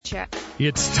future.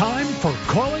 It's time for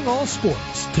Calling All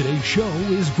Sports. Today's show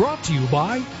is brought to you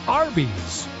by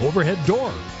Arby's, Overhead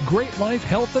Door, Great Life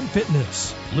Health and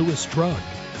Fitness, Lewis Drug,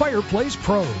 Fireplace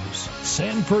Pros,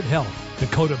 Sanford Health,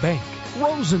 Dakota Bank,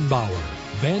 Rosenbauer,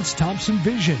 Vance Thompson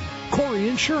Vision, Corey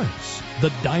Insurance,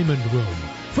 The Diamond Room,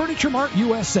 Furniture Mart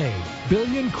USA,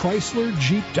 Billion Chrysler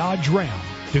Jeep Dodge Ram,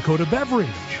 Dakota Beverage,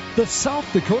 the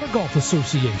South Dakota Golf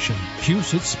Association,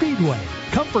 Huset Speedway,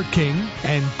 Comfort King,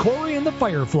 and Corey and the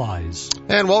Fireflies.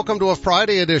 And welcome to a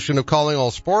Friday edition of Calling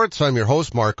All Sports. I'm your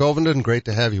host, Mark Ovenden. Great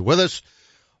to have you with us.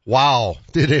 Wow,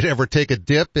 did it ever take a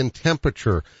dip in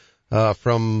temperature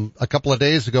from a couple of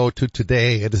days ago to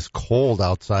today. It is cold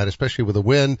outside, especially with the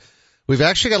wind. We've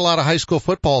actually got a lot of high school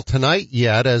football tonight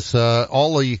yet, as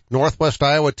all the Northwest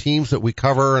Iowa teams that we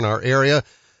cover in our area,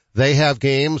 they have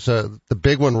games. The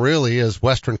big one really is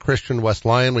Western Christian West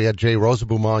Lyon. We had Jay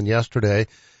Rosenboom on yesterday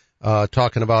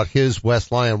talking about his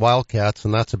West Lyon Wildcats,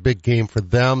 and that's a big game for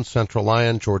them. Central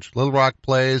Lyon, George Little Rock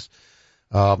plays,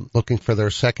 looking for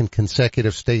their second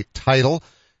consecutive state title.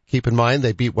 Keep in mind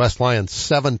they beat West Lyon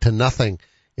 7-0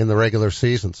 in the regular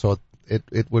season, so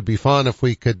it would be fun if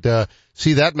we could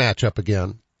see that matchup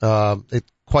again. It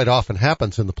quite often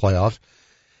happens in the playoffs.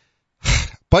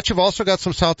 But you've also got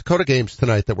some South Dakota games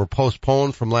tonight that were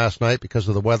postponed from last night because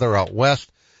of the weather out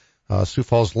west. Sioux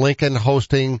Falls Lincoln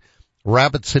hosting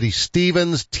Rapid City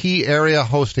Stevens, T area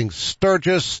hosting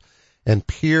Sturgis, and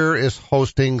Pierre is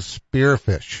hosting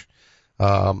Spearfish.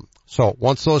 So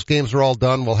once those games are all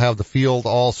done, we'll have the field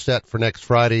all set for next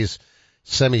Friday's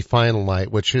semifinal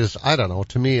night, which is, I don't know,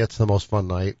 to me it's the most fun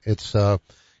night. It's when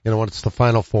it's the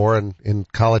Final Four and in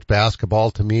college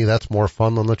basketball, to me that's more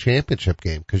fun than the championship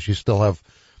game because you still have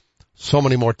so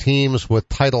many more teams with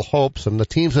title hopes, and the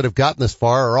teams that have gotten this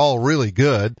far are all really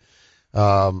good.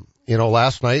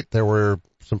 Last night there were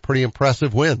some pretty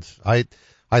impressive wins. I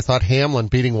thought Hamlin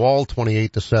beating Wall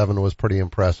 28-7 was pretty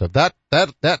impressive. That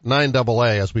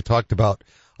 9AA, as we talked about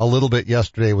a little bit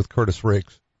yesterday with Curtis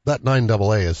Riggs, that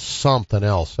 9AA is something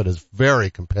else. It is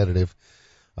very competitive.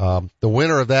 The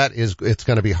winner of that it's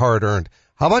going to be hard earned.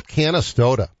 How about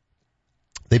Canastota?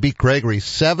 They beat Gregory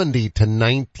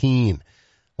 70-19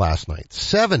 last night.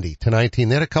 70-19.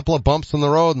 They had a couple of bumps in the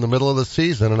road in the middle of the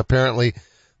season, and apparently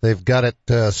they've got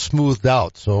it smoothed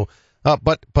out. So,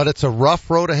 but it's a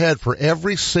rough road ahead for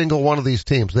every single one of these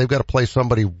teams. They've got to play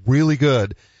somebody really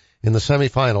good in the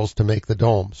semifinals to make the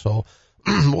Dome. So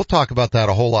we'll talk about that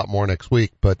a whole lot more next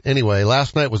week. But anyway,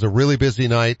 last night was a really busy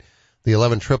night. The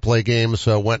 11 AAA games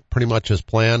went pretty much as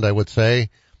planned, I would say.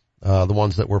 The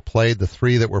ones that were played, the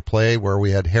three that were played, where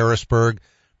we had Harrisburg,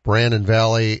 Brandon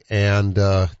Valley, and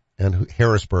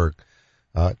Harrisburg.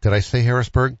 Did I say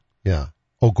Harrisburg? Yeah.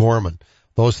 O'Gorman.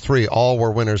 Those three all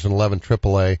were winners in 11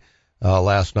 AAA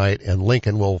last night, and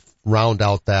Lincoln will round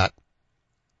out that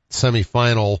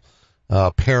semifinal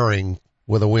pairing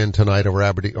with a win tonight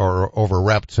over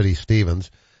Rapid City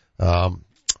Stevens. 11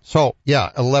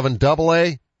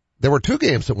 AA. There were two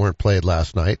games that weren't played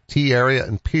last night. T area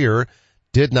and Pierre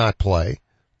did not play.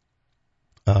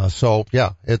 It's going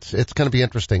to be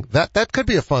interesting. That could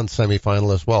be a fun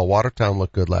semifinal as well. Watertown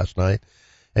looked good last night,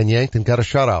 and Yankton got a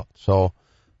shutout. So,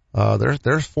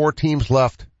 there's four teams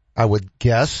left, I would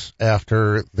guess,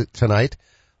 after tonight,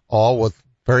 all with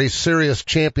very serious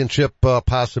championship,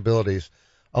 possibilities.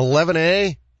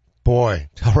 11A, boy,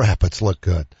 Del Rapids look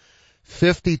good.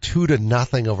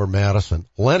 52-0 over Madison.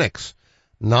 Lennox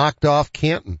knocked off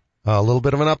Canton. A little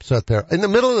bit of an upset there. In the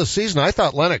middle of the season, I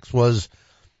thought Lennox was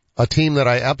a team that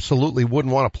I absolutely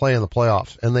wouldn't want to play in the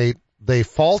playoffs. And they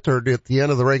faltered at the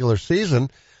end of the regular season.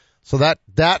 So that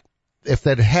if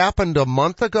that happened a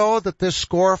month ago, that this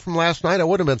score from last night, I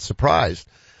wouldn't have been surprised.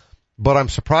 But I'm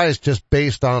surprised just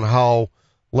based on how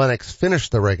Lennox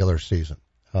finished the regular season.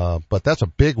 But that's a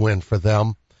big win for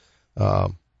them.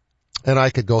 And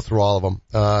I could go through all of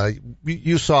them.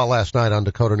 You saw last night on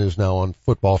Dakota News Now on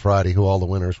Football Friday who all the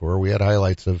winners were. We had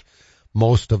highlights of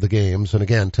most of the games. And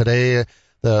again, today,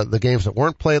 the games that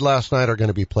weren't played last night are going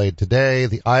to be played today.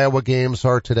 The Iowa games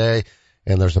are today,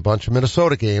 and there's a bunch of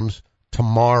Minnesota games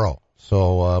tomorrow.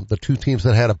 So, the two teams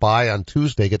that had a bye on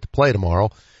Tuesday get to play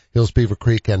tomorrow, Hills Beaver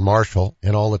Creek and Marshall,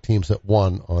 and all the teams that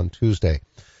won on Tuesday.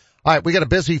 All right, we got a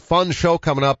busy, fun show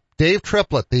coming up. Dave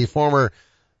Triplett, the former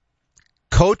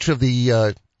coach of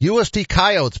the USD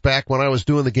Coyotes back when I was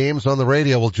doing the games on the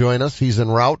radio, will join us. He's en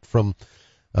route from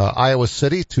Iowa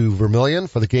City to Vermilion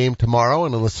for the game tomorrow.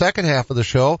 And in the second half of the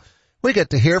show, we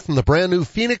get to hear from the brand new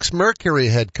Phoenix Mercury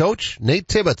head coach, Nate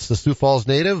Tibbetts, the Sioux Falls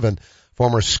native, and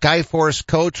former Skyforce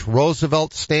coach,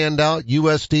 Roosevelt standout,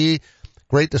 USD.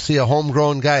 Great to see a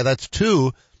homegrown guy. That's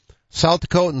two South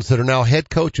Dakotans that are now head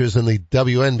coaches in the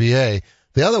WNBA.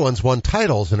 The other ones won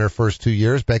titles in their first 2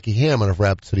 years. Becky Hammond of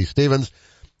Rapid City Stevens.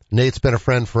 Nate's been a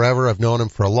friend forever. I've known him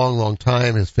for a long, long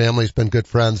time. His family's been good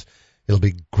friends. It'll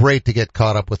be great to get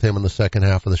caught up with him in the second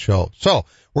half of the show. So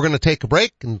we're going to take a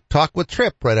break and talk with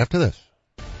Tripp right after this.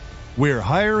 We're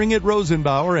hiring at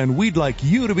Rosenbauer, and we'd like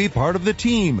you to be part of the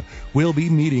team. We'll be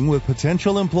meeting with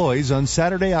potential employees on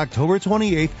Saturday, October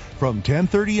 28th from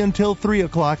 10:30 until 3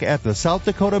 o'clock at the South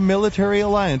Dakota Military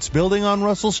Alliance building on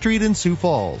Russell Street in Sioux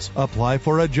Falls. Apply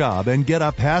for a job and get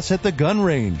a pass at the gun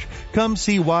range. Come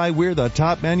see why we're the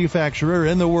top manufacturer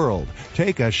in the world.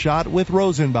 Take a shot with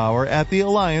Rosenbauer at the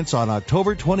Alliance on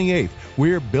October 28th.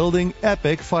 We're building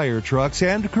epic fire trucks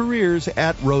and careers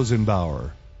at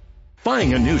Rosenbauer.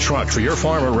 Buying a new truck for your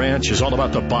farm or ranch is all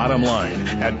about the bottom line.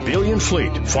 At Billion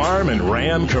Fleet, Farm and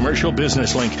Ram Commercial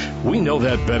Business Link, we know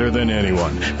that better than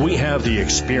anyone. We have the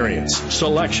experience,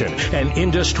 selection, and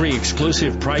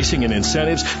industry-exclusive pricing and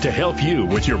incentives to help you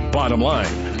with your bottom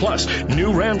line. Plus,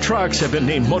 new Ram trucks have been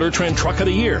named Motor Trend Truck of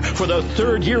the Year for the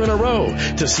third year in a row.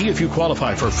 To see if you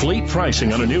qualify for fleet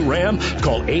pricing on a new Ram,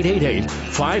 call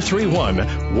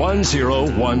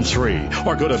 888-531-1013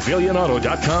 or go to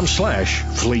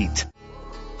billionauto.com/fleet.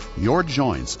 Your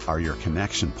joints are your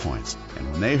connection points, and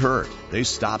when they hurt, they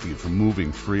stop you from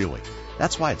moving freely.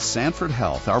 That's why at Sanford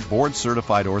Health, our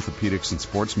board-certified orthopedics and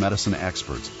sports medicine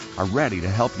experts are ready to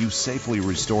help you safely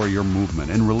restore your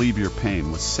movement and relieve your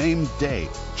pain with same-day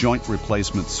joint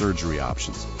replacement surgery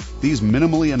options. These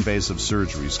minimally invasive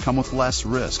surgeries come with less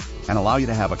risk and allow you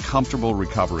to have a comfortable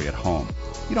recovery at home.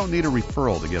 You don't need a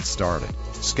referral to get started.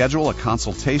 Schedule a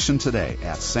consultation today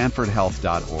at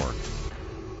sanfordhealth.org.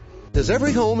 Does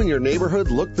every home in your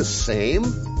neighborhood look the same?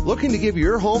 Looking to give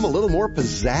your home a little more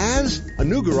pizzazz? A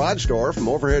new garage door from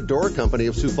Overhead Door Company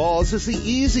of Sioux Falls is the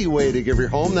easy way to give your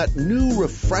home that new,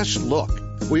 refreshed look.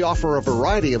 We offer a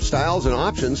variety of styles and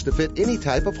options to fit any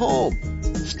type of home.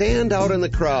 Stand out in the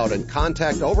crowd and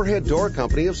contact Overhead Door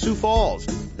Company of Sioux Falls,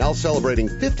 now celebrating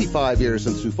 55 years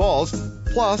in Sioux Falls,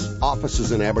 plus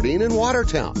offices in Aberdeen and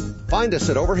Watertown. Find us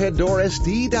at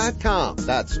overheaddoorsd.com.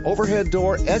 That's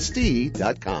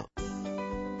overheaddoorsd.com.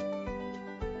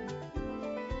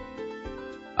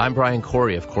 I'm Brian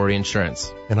Corey of Corey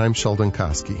Insurance. And I'm Sheldon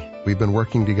Koski. We've been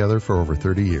working together for over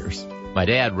 30 years. My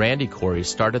dad, Randy Corey,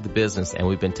 started the business, and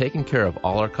we've been taking care of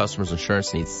all our customers'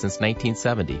 insurance needs since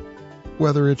 1970.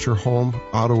 Whether it's your home,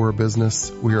 auto, or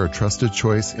business, we are a trusted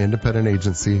choice independent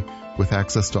agency with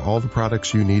access to all the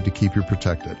products you need to keep you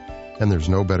protected. And there's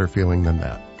no better feeling than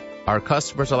that. Our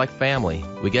customers are like family.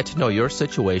 We get to know your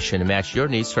situation and match your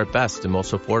needs to our best and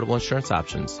most affordable insurance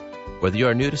options. Whether you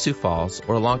are new to Sioux Falls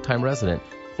or a longtime resident,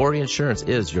 Corey Insurance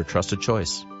is your trusted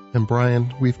choice. And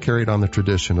Brian, we've carried on the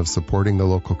tradition of supporting the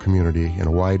local community in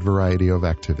a wide variety of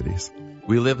activities.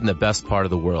 We live in the best part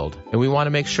of the world, and we want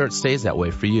to make sure it stays that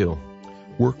way for you.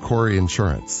 We're Corey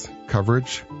Insurance.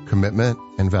 Coverage, commitment,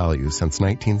 and value since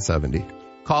 1970.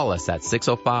 Call us at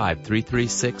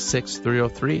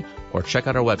 605-336-6303 or check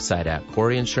out our website at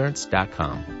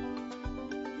coreyinsurance.com.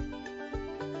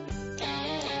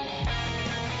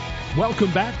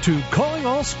 Welcome back to Calling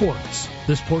All Sports.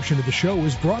 This portion of the show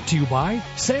is brought to you by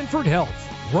Sanford Health,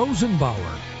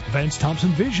 Rosenbauer, Vance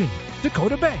Thompson Vision,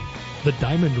 Dakota Bank, The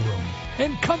Diamond Room,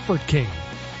 and Comfort King.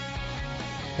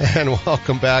 And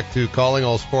welcome back to Calling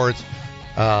All Sports.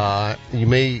 You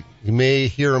may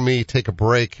hear me take a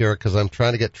break here because I'm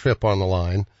trying to get Tripp on the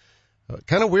line.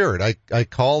 Kind of weird. I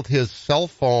called his cell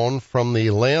phone from the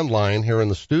landline here in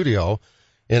the studio,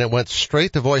 and it went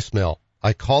straight to voicemail.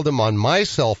 I called him on my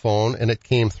cell phone, and it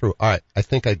came through. All right, I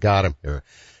think I got him here.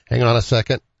 Hang on a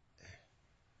second.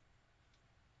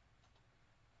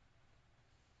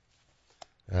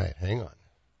 All right, hang on.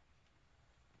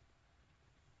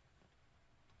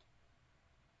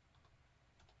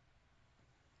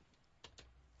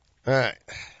 All right.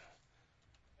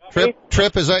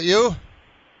 Tripp, is that you?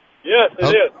 Yes, it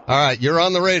is. All right, you're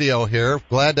on the radio here.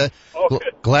 Glad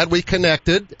we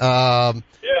connected.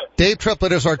 Dave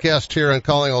Triplett is our guest here on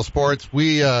Calling All Sports.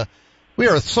 We are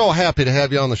so happy to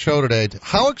have you on the show today.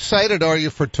 How excited are you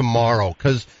for tomorrow?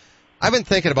 Because I've been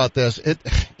thinking about this.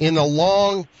 In the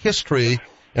long history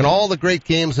and all the great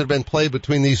games that have been played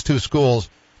between these two schools,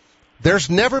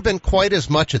 there's never been quite as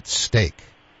much at stake.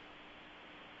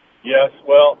 Yes,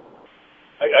 well,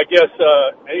 I guess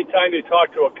anytime you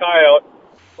talk to a coyote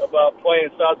about playing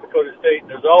South Dakota State,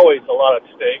 there's always a lot at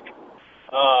stake.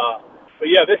 But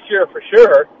yeah, this year for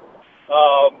sure,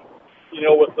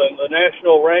 with the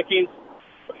national rankings,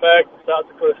 the fact that South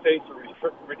Dakota State's a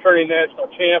returning national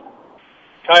champ,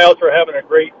 Coyotes are having a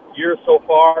great year so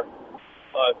far.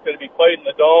 It's going to be played in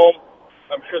the Dome.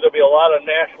 I'm sure there'll be a lot of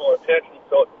national attention.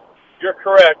 So you're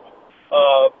correct.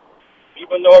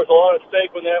 even though there's a lot of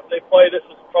stake when they play, this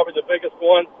is probably the biggest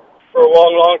one for a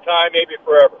long, long time, maybe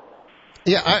forever.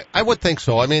 Yeah, I would think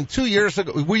so. I mean, 2 years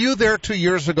ago, were you there 2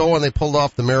 years ago when they pulled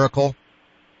off the miracle?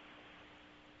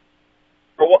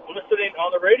 For listening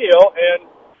on the radio, and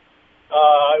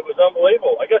it was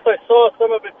unbelievable. I guess I saw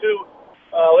some of it too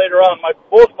later on.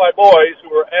 Both my boys,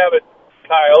 who were avid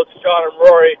Coyotes, Sean and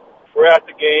Rory, were at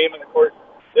the game, and of course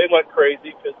they went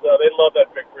crazy because they loved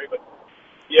that victory. But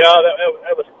yeah,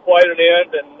 that was quite an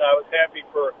end, and I was happy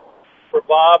for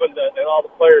Bob and all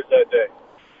the players that day.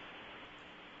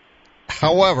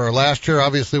 However, last year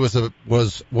obviously was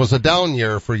a down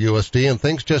year for USD, and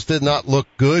things just did not look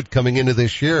good coming into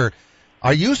this year.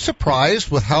 Are you surprised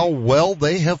with how well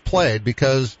they have played?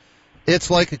 Because it's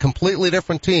like a completely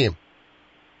different team.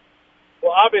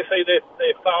 Well, obviously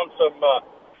they found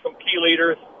some key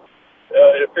leaders.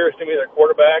 It appears to me their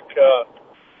quarterback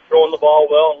throwing the ball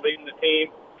well and leading the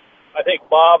team. I think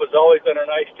Bob has always done a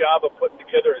nice job of putting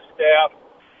together his staff,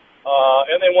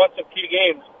 and they won some key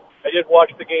games. I did watch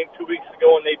the game 2 weeks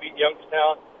ago when they beat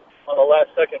Youngstown on the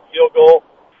last-second field goal.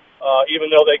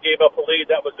 Even though they gave up a lead,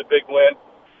 that was a big win.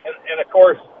 And of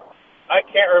course, I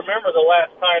can't remember the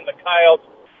last time the Coyotes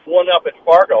won up at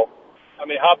Fargo. I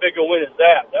mean, how big a win is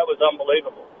that? That was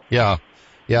unbelievable. Yeah.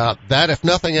 That, if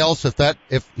nothing else,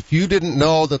 if you didn't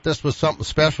know that this was something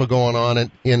special going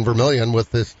on in Vermilion with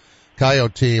this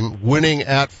Coyote team winning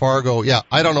at Fargo, yeah,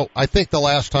 I don't know. I think the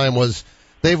last time was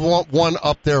they've won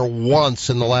up there once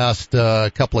in the last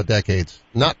couple of decades.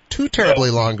 Not too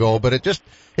terribly long ago, but it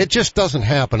just doesn't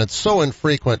happen. It's so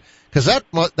infrequent because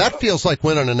that feels like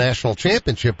winning a national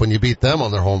championship when you beat them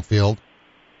on their home field.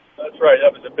 That's right.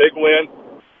 That was a big win.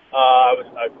 I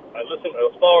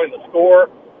was following the score.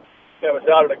 I was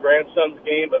out at a grandson's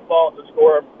game, but followed the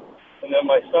score, and then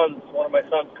one of my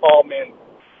sons called me and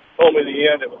told me the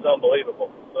end. It was unbelievable.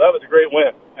 So that was a great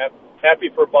win. I'm happy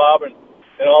for Bob and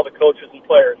all the coaches and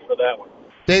players for that one.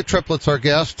 Dave Triplett's our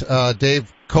guest.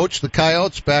 Dave coached the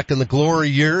Coyotes back in the glory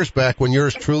years, back when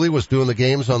yours truly was doing the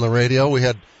games on the radio. We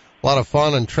had a lot of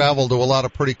fun and traveled to a lot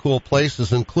of pretty cool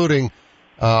places, including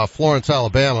Florence,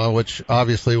 Alabama, which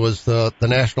obviously was the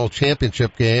national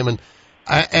championship game,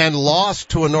 and lost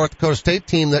to a North Dakota State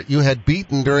team that you had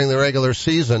beaten during the regular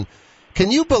season.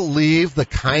 Can you believe the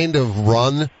kind of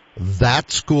run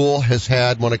that school has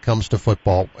had when it comes to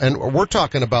football? And we're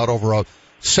talking about over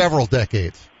several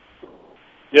decades.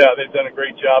 Yeah, they've done a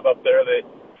great job up there.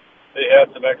 They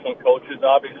had some excellent coaches,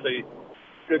 obviously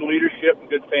good leadership and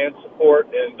good fan support,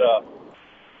 and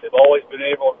they've always been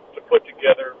able to put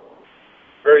together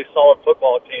very solid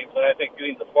football teams. And I think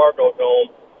getting the Fargo Dome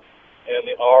and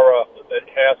the aura that it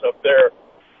has up there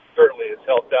certainly has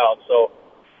helped out. So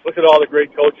look at all the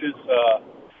great coaches,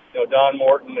 Don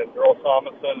Morton and Earl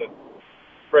Thomason and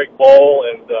Craig Bowl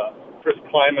and Chris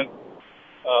Kleiman.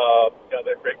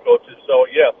 They're great coaches. So,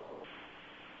 yes,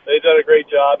 they've done a great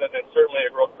job, and certainly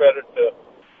a real credit to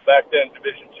back then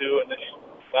Division II and this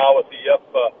now with the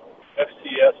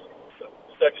FCS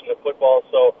section of football.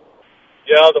 So,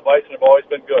 yeah, the Bison have always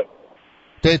been good.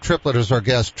 Dave Triplett is our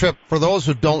guest. Trip, for those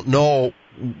who don't know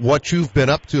what you've been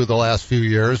up to the last few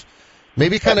years,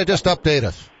 maybe kind of just update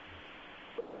us.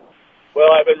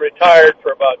 Well, I've been retired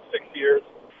for about 6 years.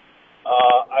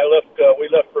 We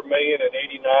left Vermilion in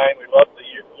 '89. We loved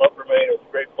Vermilion. It was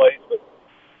a great place, but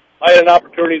I had an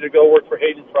opportunity to go work for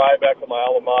Hayden Fry back at my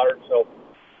alma mater. So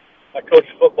I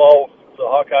coached football for the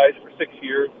Hawkeyes for 6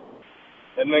 years,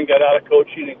 and then got out of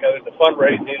coaching and got into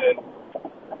fundraising and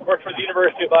worked for the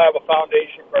University of Iowa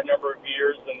Foundation for a number of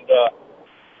years, and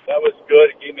that was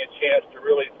good. It gave me a chance to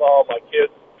really follow my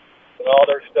kids and all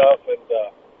their stuff, and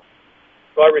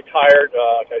so I retired,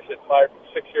 like I said,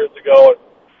 6 years ago, and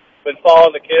been following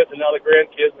the kids and now the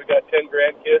grandkids. We've got 10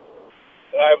 grandkids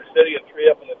in Iowa City and 3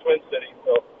 up in the Twin Cities,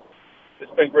 so it's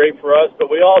been great for us.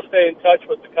 But we all stay in touch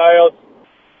with the Coyotes,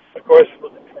 of course,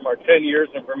 from our 10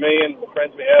 years in Vermilion, the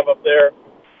friends we have up there.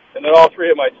 And then all 3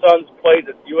 of my sons played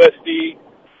at USD.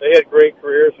 They had great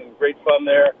careers and great fun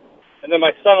there. And then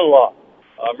my son-in-law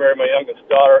married my youngest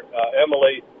daughter,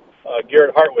 Emily,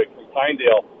 Garrett Hartwig from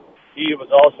Pinedale. He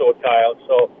was also a Coyote.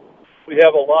 So we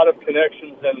have a lot of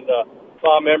connections and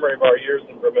fond memory of our years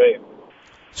in Vermilion.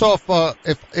 So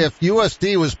if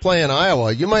USD was playing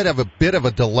Iowa, you might have a bit of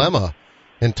a dilemma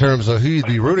in terms of who you'd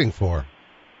be rooting for.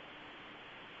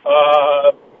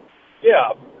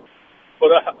 Yeah. But,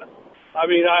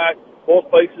 both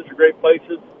places are great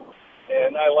places,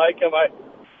 and I like them.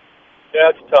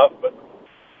 It's tough, but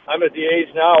I'm at the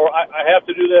age now where I have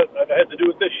to do that. I had to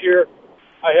do it this year.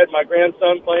 I had my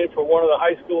grandson playing for one of the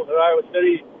high schools at Iowa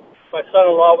City. My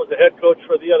son-in-law was the head coach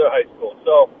for the other high school.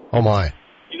 So, oh my,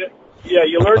 Yeah,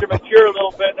 you learn to mature a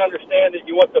little bit and understand that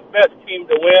you want the best team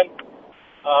to win.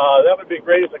 That would be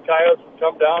great if the Coyotes would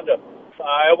come down to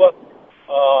Iowa.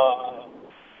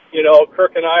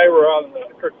 Kirk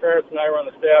Ferentz and I were on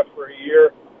the staff for a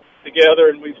year together,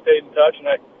 and we've stayed in touch. And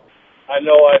I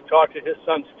know I've talked to his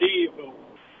son Steve, who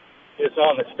is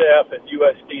on the staff at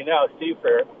USD now. Steve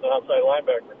Ferentz, the outside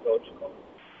linebacker coach.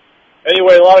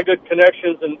 Anyway, a lot of good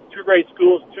connections and two great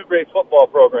schools, two great football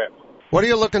programs. What are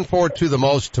you looking forward to the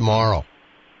most tomorrow?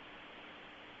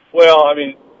 Well, I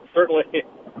mean, certainly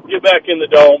get back in the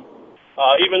Dome.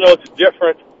 Even though it's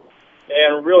different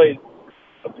and really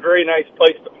a very nice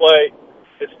place to play,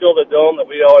 it's still the Dome that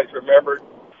we always remembered.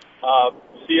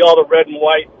 See all the red and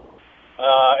white,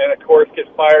 and of course get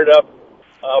fired up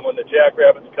when the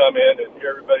Jackrabbits come in and hear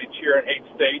everybody cheer and hate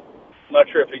State. I'm not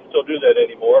sure if they still do that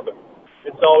anymore, but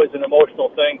it's always an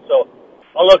emotional thing. So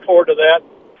I'll look forward to that.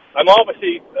 I'm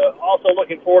obviously also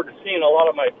looking forward to seeing a lot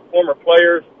of my former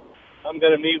players. I'm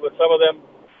going to meet with some of them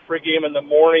pregame in the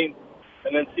morning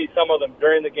and then see some of them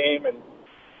during the game. And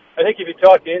I think if you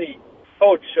talk to any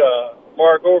coach,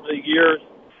 Mark, over the years,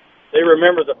 they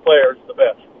remember the players the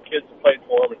best, the kids that played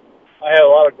for them. I have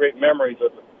a lot of great memories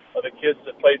of the kids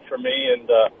that played for me and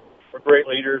were great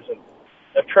leaders and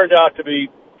have turned out to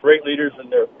be great leaders in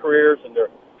their careers and their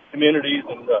communities.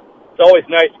 And it's always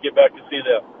nice to get back to see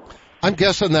them. I'm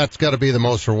guessing that's got to be the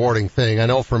most rewarding thing. I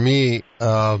know for me,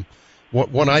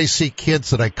 when I see kids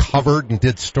that I covered and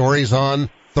did stories on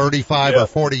 35 or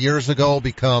 40 years ago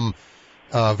become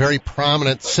very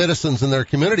prominent citizens in their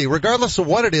community, regardless of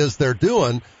what it is they're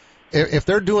doing, if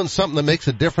they're doing something that makes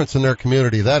a difference in their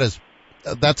community, that's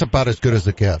about as good as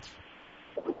it gets.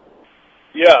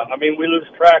 Yeah, I mean, we lose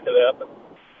track of that, but,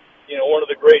 one of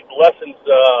the great lessons,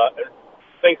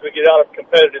 things we get out of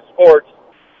competitive sports,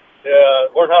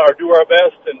 learn how to do our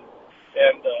best and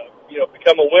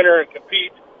become a winner and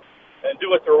compete and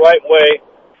do it the right way,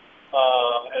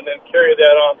 and then carry that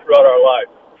on throughout our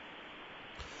lives.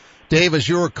 Dave, as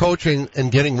you were coaching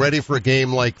and getting ready for a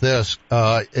game like this,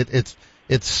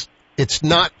 it's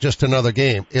not just another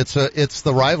game. It's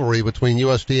the rivalry between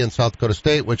USD and South Dakota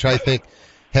State, which I think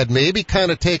had maybe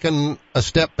kind of taken a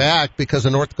step back because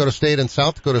of North Dakota State and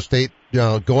South Dakota State,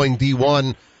 going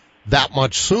D1 that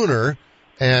much sooner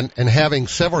and having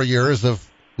several years of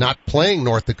not playing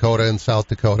North Dakota and South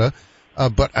Dakota.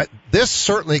 But this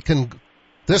certainly can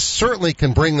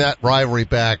bring that rivalry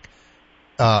back,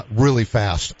 really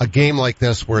fast. A game like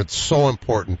this where it's so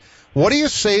important. What do you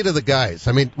say to the guys?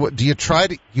 I mean, do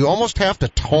you almost have to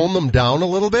tone them down a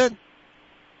little bit?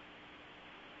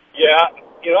 Yeah,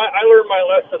 I learned my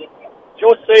lesson.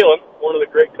 Joe Salem, one of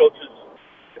the great coaches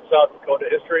in South Dakota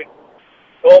history,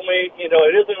 told me, it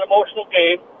is an emotional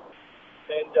game,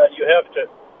 and you have to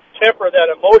temper that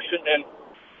emotion and,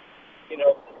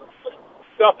 the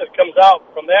stuff that comes out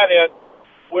from that end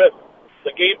with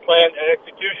the game plan and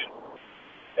execution.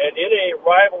 And in a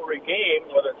rivalry game,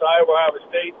 whether it's Iowa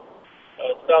State,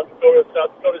 South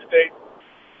Dakota State,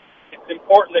 it's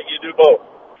important that you do both.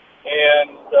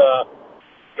 And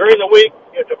during the week,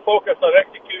 you have to focus on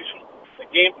execution, the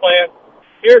game plan.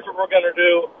 Here's what we're going to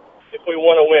do if we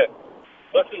want to win.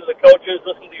 Listen to the coaches,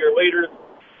 listen to your leaders.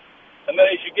 And then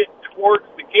as you get towards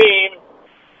the game,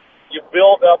 you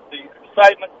build up the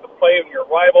excitement to play of your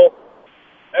rival.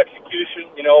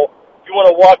 Execution, if you want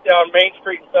to walk down Main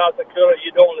Street in South Dakota,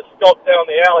 you don't want to skulk down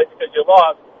the alley because you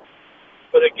lost.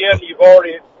 But again, you've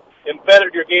already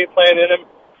embedded your game plan in them.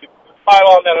 You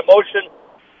pile on that emotion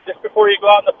just before you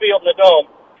go out in the field in the Dome,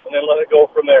 and then let it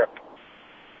go from there.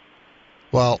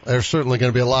 Well, there's certainly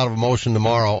going to be a lot of emotion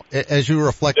tomorrow. As you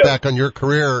reflect back on your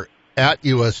career at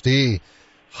USD,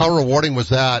 how rewarding was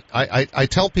that? I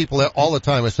tell people that all the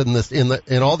time. I said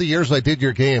in all the years I did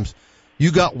your games,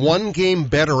 you got one game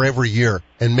better every year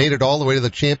and made it all the way to the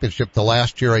championship the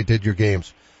last year I did your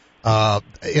games.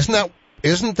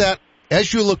 Isn't that,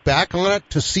 as you look back on it,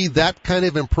 to see that kind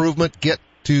of improvement get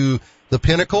to the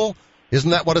pinnacle,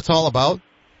 isn't that what it's all about?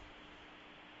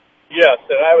 Yes,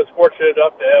 and I was fortunate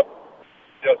enough to have,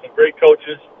 some great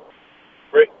coaches,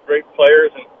 great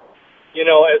players, and,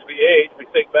 as we age, we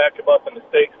think back about the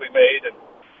mistakes we made, and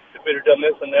if we'd have done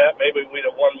this and that, maybe we'd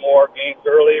have won more games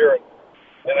earlier,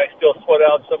 and I still sweat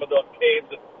out some of those games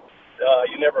that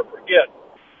you never forget.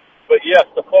 But yes,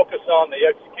 the focus on the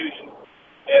execution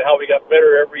and how we got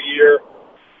better every year,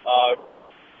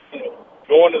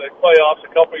 going to the playoffs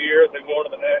a couple of years and going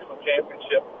to the national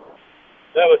championship,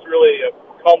 that was really a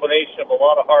culmination of a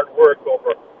lot of hard work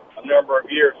over a number of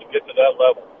years to get to that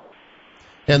level.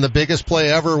 And the biggest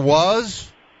play ever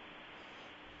was?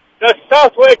 to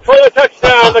Southwick for the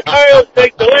touchdown. The Coyotes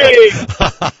take the lead.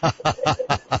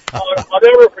 I'll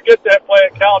never forget that play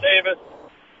at Cal Davis.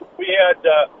 We had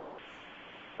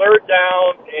third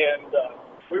down, and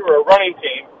we were a running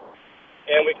team,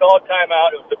 and we called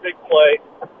timeout. It was a big play,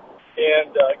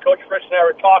 and Coach Fritz and I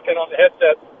were talking on the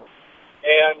headsets,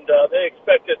 and they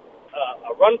expected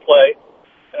a run play,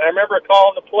 and I remember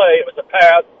calling the play. It was a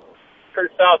pass,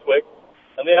 Kurt Southwick,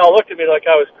 and they all looked at me like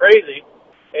I was crazy,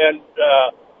 and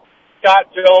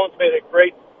Scott Jones made a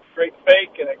great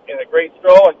fake and a great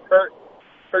throw, and Kurt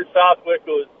Southwick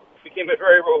became a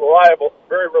very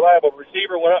reliable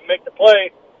receiver, went up and make the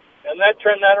play, and that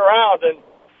turned that around, and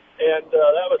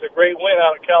that was a great win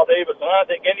out of Cal Davis, and I don't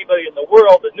think anybody in the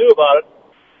world that knew about it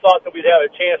thought that we'd have a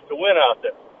chance to win out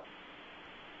there.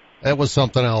 That was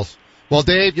something else. Well,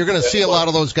 Dave, you're going to see a lot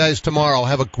of those guys tomorrow.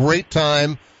 Have a great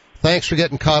time. Thanks for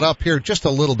getting caught up here just a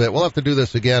little bit. We'll have to do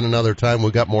this again another time.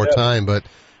 We've got more time, but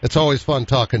it's always fun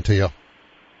talking to you.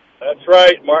 That's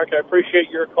right, Mark. I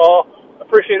appreciate your call. I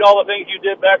appreciate all the things you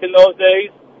did back in those days.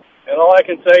 And all I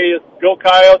can say is, go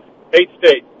Coyotes, hate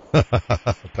State.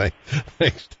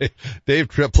 Thanks, Dave. Dave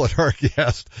Triplett, our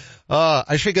guest.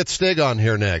 I should get Stig on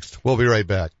here next. We'll be right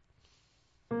back.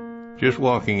 Just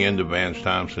walking into Vance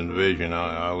Thompson Division,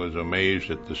 I was amazed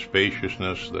at the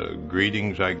spaciousness, the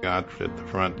greetings I got at the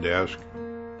front desk.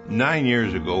 9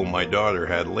 years ago, my daughter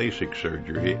had LASIK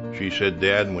surgery. She said,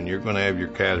 Dad, when you're going to have your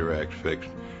cataracts fixed,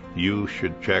 you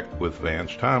should check with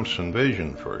Vance Thompson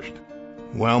Vision first.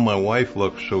 Well, my wife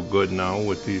looks so good now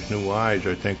with these new eyes,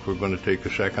 I think we're going to take a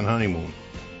second honeymoon.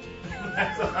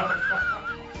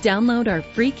 Download our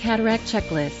free cataract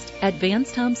checklist at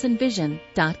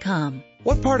VanceThompsonVision.com.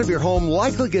 What part of your home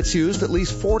likely gets used at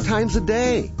least 4 times a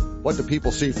day? What do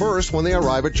people see first when they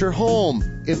arrive at your home?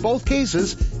 In both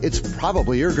cases, it's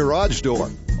probably your garage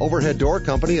door. Overhead Door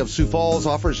Company of Sioux Falls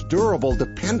offers durable,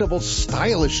 dependable,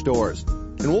 stylish doors,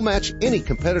 and will match any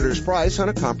competitor's price on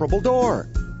a comparable door.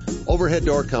 Overhead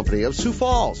Door Company of Sioux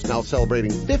Falls, now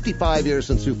celebrating 55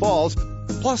 years in Sioux Falls,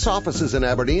 plus offices in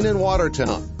Aberdeen and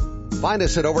Watertown. Find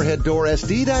us at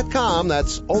overheaddoorsd.com.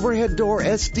 That's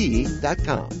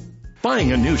overheaddoorsd.com.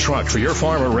 Buying a new truck for your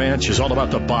farm or ranch is all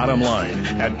about the bottom line.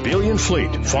 At Billion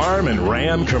Fleet, Farm and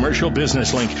Ram Commercial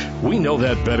Business Link, we know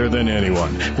that better than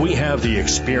anyone. We have the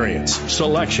experience,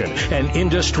 selection, and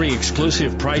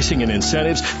industry-exclusive pricing and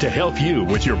incentives to help you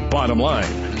with your bottom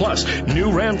line. Plus,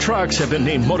 new Ram trucks have been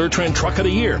named Motor Trend Truck of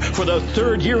the Year for the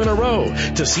 3rd year in a row.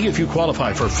 To see if you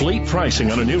qualify for fleet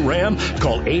pricing on a new Ram,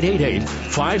 call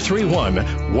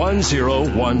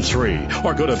 888-531-1013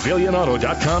 or go to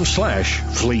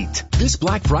billionauto.com/fleet. This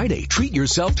Black Friday, treat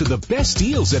yourself to the best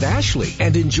deals at Ashley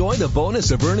and enjoy the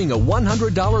bonus of earning a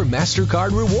 $100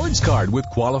 MasterCard rewards card with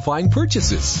qualifying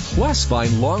purchases. Plus,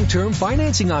 find long-term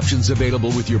financing options available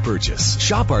with your purchase.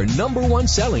 Shop our #1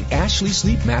 selling Ashley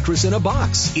Sleep Mattress in a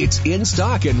Box. It's in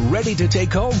stock and ready to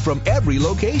take home from every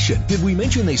location. Did we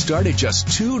mention they start at just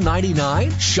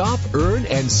 $2.99? Shop, earn,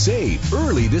 and save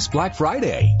early this Black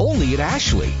Friday. Only at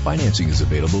Ashley. Financing is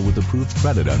available with approved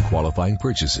credit on qualifying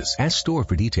purchases. Ask store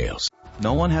for details.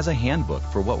 No one has a handbook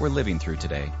for what we're living through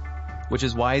today, which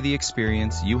is why the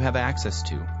experience you have access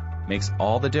to makes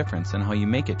all the difference in how you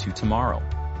make it to tomorrow.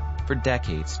 For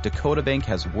decades, Dakota Bank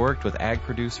has worked with ag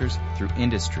producers through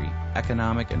industry,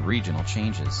 economic, and regional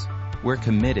changes. We're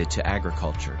committed to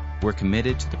agriculture. We're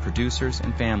committed to the producers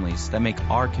and families that make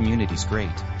our communities great.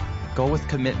 Go with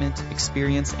commitment,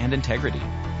 experience, and integrity.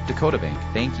 Dakota Bank,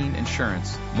 banking,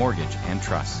 insurance, mortgage, and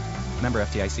trust. Member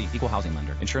FDIC, equal housing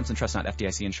lender. Insurance and trust not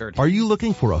FDIC insured. Are you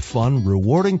looking for a fun,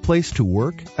 rewarding place to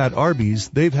work? At Arby's,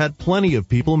 they've had plenty of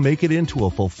people make it into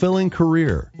a fulfilling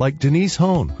career, like Denise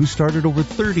Hone, who started over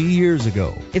 30 years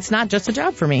ago. It's not just a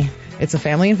job for me. It's a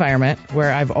family environment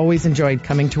where I've always enjoyed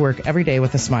coming to work every day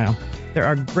with a smile. There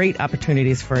are great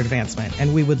opportunities for advancement,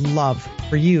 and we would love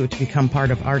for you to become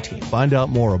part of our team. Find out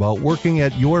more about working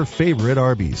at your favorite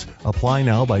Arby's. Apply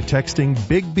now by texting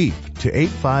Big Beef to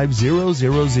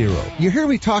 85000. You hear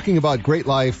me talking about great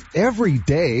life every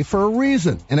day for a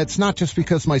reason, and it's not just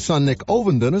because my son Nick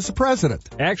Ovenden is the president.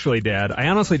 Actually, Dad, I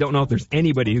honestly don't know if there's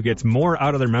anybody who gets more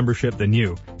out of their membership than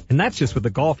you. And that's just with the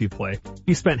golf you play.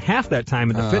 You spent half that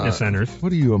time at the fitness centers.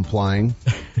 What are you implying?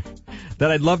 That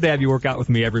I'd love to have you work out with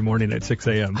me every morning at 6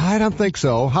 a.m. I don't think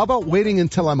so. How about waiting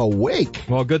until I'm awake?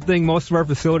 Well, good thing most of our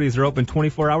facilities are open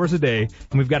 24 hours a day,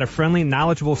 and we've got a friendly,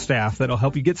 knowledgeable staff that'll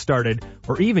help you get started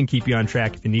or even keep you on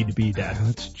track if you need to be, Dad.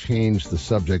 Let's change the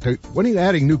subject. When are you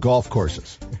adding new golf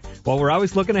courses? Well, we're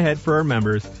always looking ahead for our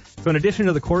members. So in addition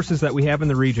to the courses that we have in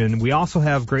the region, we also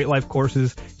have Great Life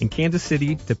courses in Kansas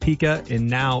City, Topeka, and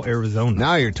now Arizona.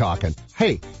 Now you're talking.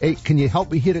 Hey, can you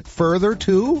help me hit it further,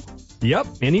 too? Yep,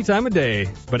 any time of day.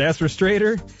 But as for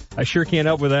Strader, I sure can't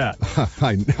help with that.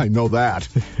 I know that.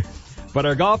 But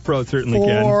our golf pro certainly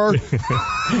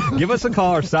can. Give us a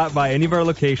call or stop by any of our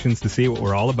locations to see what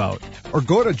we're all about. Or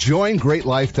go to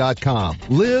joingreatlife.com.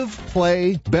 Live,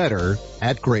 play better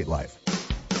at Great Life.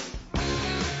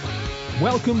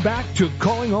 Welcome back to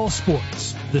Calling All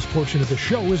Sports. This portion of the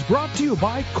show is brought to you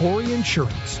by Corey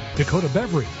Insurance, Dakota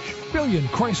Beverage, Billion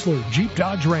Chrysler Jeep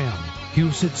Dodge Ram,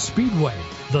 Huset Speedway,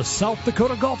 the South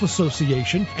Dakota Golf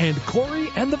Association, and Corey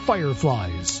and the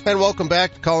Fireflies. And welcome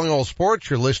back to Calling All Sports.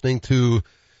 You're listening to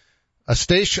a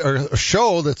station or a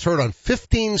show that's heard on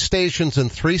 15 stations in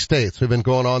 3 states. We've been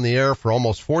going on the air for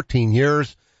almost 14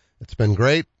 years. It's been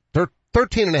great.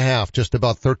 13 and a half, just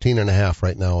about 13 and a half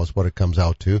right now is what it comes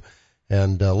out to.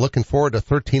 And looking forward to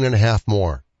 13 and a half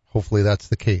more. Hopefully that's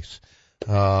the case.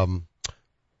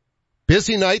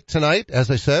 Busy night tonight,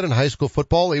 as I said, in high school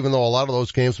football. Even though a lot of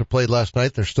those games were played last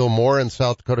night, there's still more in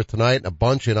South Dakota tonight and a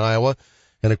bunch in Iowa.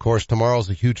 And of course, tomorrow's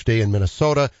a huge day in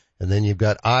Minnesota. And then you've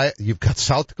got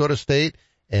South Dakota State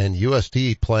and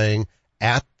USD playing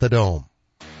at the Dome.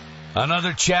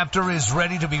 Another chapter is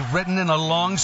ready to be written in a long